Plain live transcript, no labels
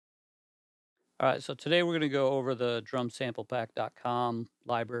All right, so today we're going to go over the drumsamplepack.com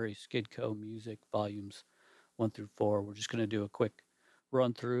library Skiddco Music Volumes 1 through 4. We're just going to do a quick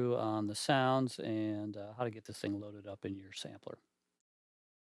run through on the sounds and how to get this thing loaded up in your sampler.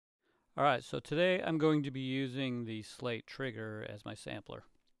 All right, so today I'm going to be using the Slate Trigger as my sampler.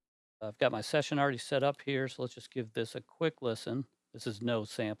 I've got my session already set up here, so let's just give this a quick listen. This is no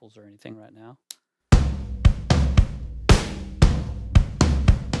samples or anything right now.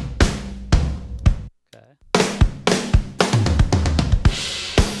 Okay.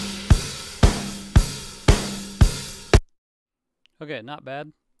 Okay, not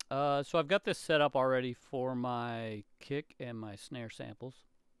bad. So I've got this set up already for my kick and my snare samples.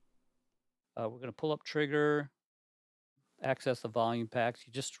 We're going to pull up Trigger, access the volume packs.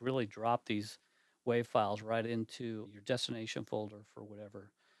 You just really drop these WAV files right into your destination folder for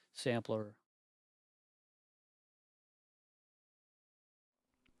whatever sampler.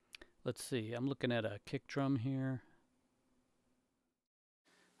 Let's see, I'm looking at a kick drum here.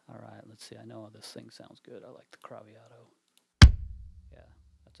 All right, let's see. I know this thing sounds good. I like the Craviato. Yeah,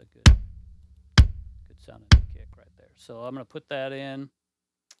 that's a good sounding kick right there. So I'm going to put that in.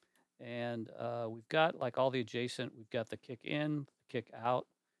 And we've got like all the adjacent, we've got the kick in, kick out,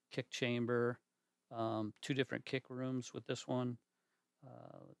 kick chamber, 2 different kick rooms with this one.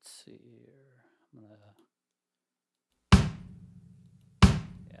 Let's see here.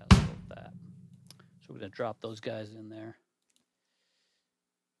 Yeah, let's go with that. So we're going to drop those guys in there.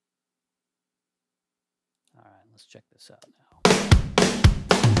 All right, let's check this out now.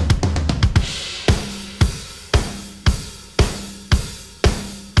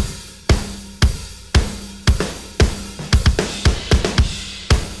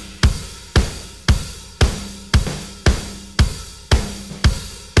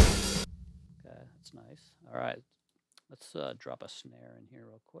 That's nice. All right, let's drop a snare in here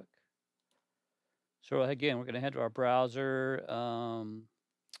real quick. So again, we're going to head to our browser. I'm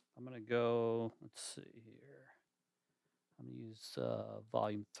going to go, let's see here. I'm going to use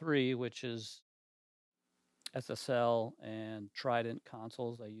volume 3, which is SSL and Trident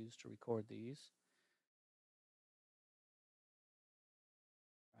consoles I use to record these.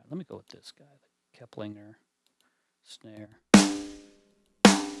 All right, let me go with this guy, the Keplinger snare.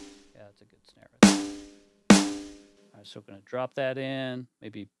 Yeah, it's a good snare right there. All right, so we're going to drop that in,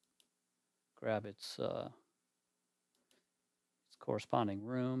 maybe grab its corresponding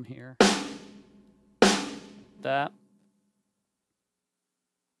room here. Like that.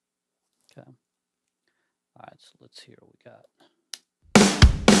 Okay. All right, so let's hear what we got.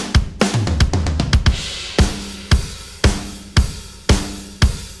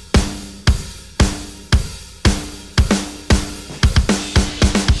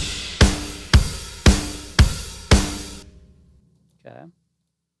 Okay. All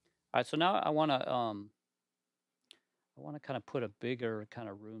right, so now I want to kind of put a bigger kind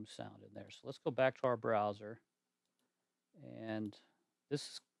of room sound in there. So let's go back to our browser, and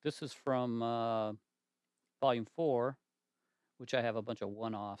this is from volume 4, which I have a bunch of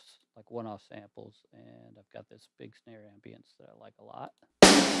one-offs, like one-off samples, and I've got this big snare ambience that I like a lot.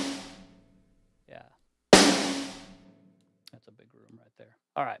 Yeah, that's a big room right there.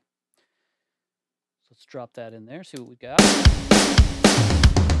 All right, so let's drop that in there, see what we got.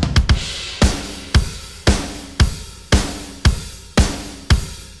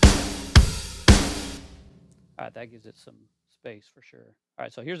 All right, that gives it some space for sure. All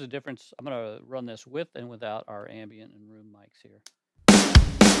right, so here's the difference. I'm going to run this with and without our ambient and room mics here.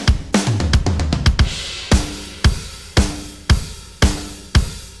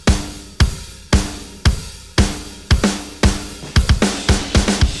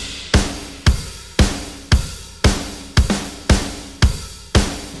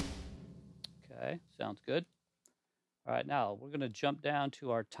 Okay, sounds good. All right, now we're going to jump down to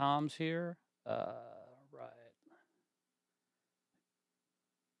our toms here. Right.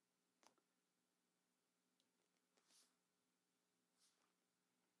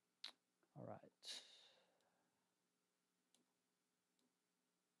 All right.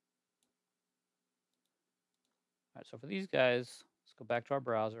 All right, so for these guys, let's go back to our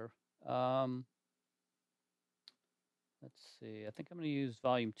browser. Let's see, I think I'm going to use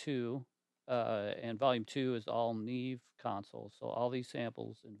volume 2. And volume 2 is all Neve consoles. So all these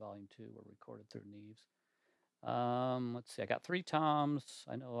samples in volume 2 were recorded through Neves. Let's see, I got 3 toms.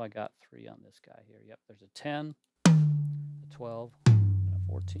 I know I got 3 on this guy here. Yep, there's a 10, a 12, and a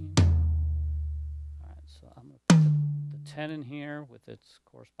 14. All right, so I'm going to put the 10 in here with its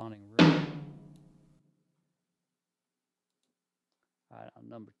corresponding room. All right, on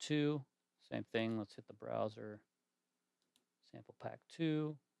number 2, same thing. Let's hit the browser. Sample pack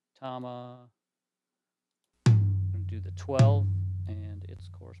 2, Tama, do the 12 and its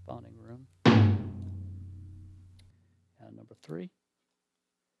corresponding room. And number 3.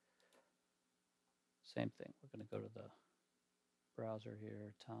 Same thing. We're going to go to the browser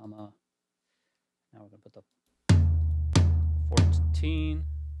here, Tama. Now we're going to put the 14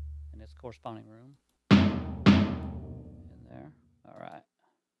 and its corresponding room in there. All right.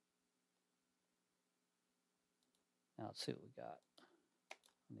 Now let's see what we got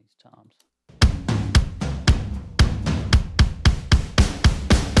on these toms.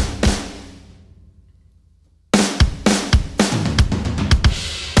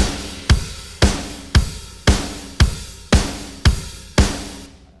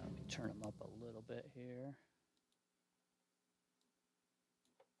 Let me turn them up a little bit here.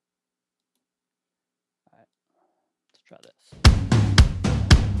 All right, let's try this.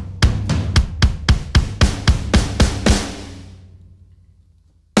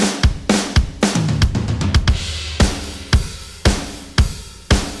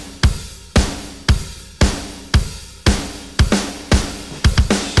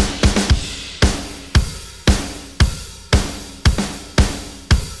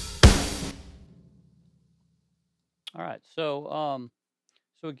 All right, so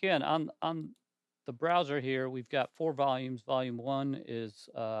again, on the browser here, we've got 4 volumes. Volume 1 is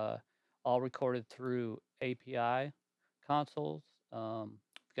all recorded through API consoles.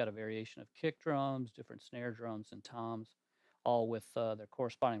 We've got a variation of kick drums, different snare drums, and toms, all with their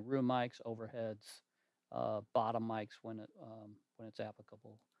corresponding room mics, overheads, bottom mics when it's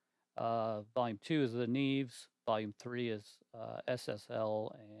applicable. Volume 2 is the Neves. Volume 3 is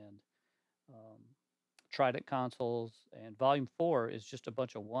SSL and Trident consoles, and volume 4 is just a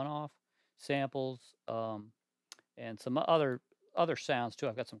bunch of one-off samples and some other sounds too.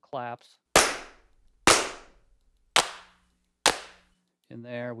 I've got some claps in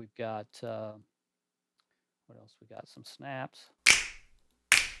there. We've got what else? We got some snaps.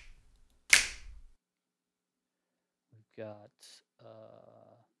 We've got a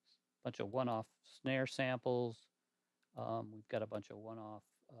bunch of one-off snare samples. We've got a bunch of one-off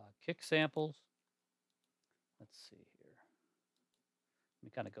kick samples. Let's see here. Let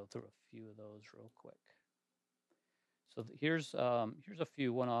me kind of go through a few of those real quick. So here's a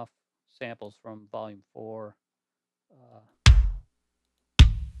few one-off samples from Volume 4.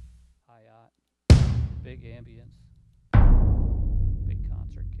 Hi-hat, big ambience, big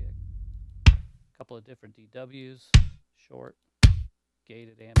concert kick, a couple of different DWs, short,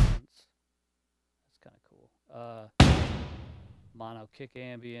 gated ambience. That's kind of cool. Mono kick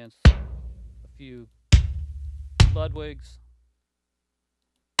ambience, a few Ludwigs,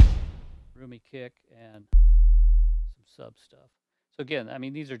 roomy kick, and some sub stuff. So again, I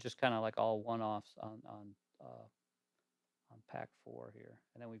mean, these are just kind of like all one-offs on pack 4 here.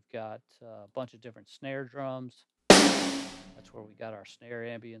 And then we've got a bunch of different snare drums. That's where we got our snare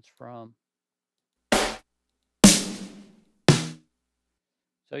ambience from.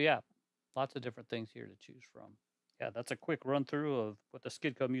 So yeah, lots of different things here to choose from. Yeah, that's a quick run through of what the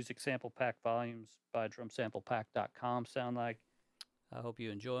Skiddco Music Sample Pack Volumes by drumsamplepack.com sound like. I hope you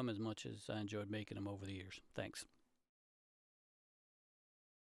enjoy them as much as I enjoyed making them over the years. Thanks.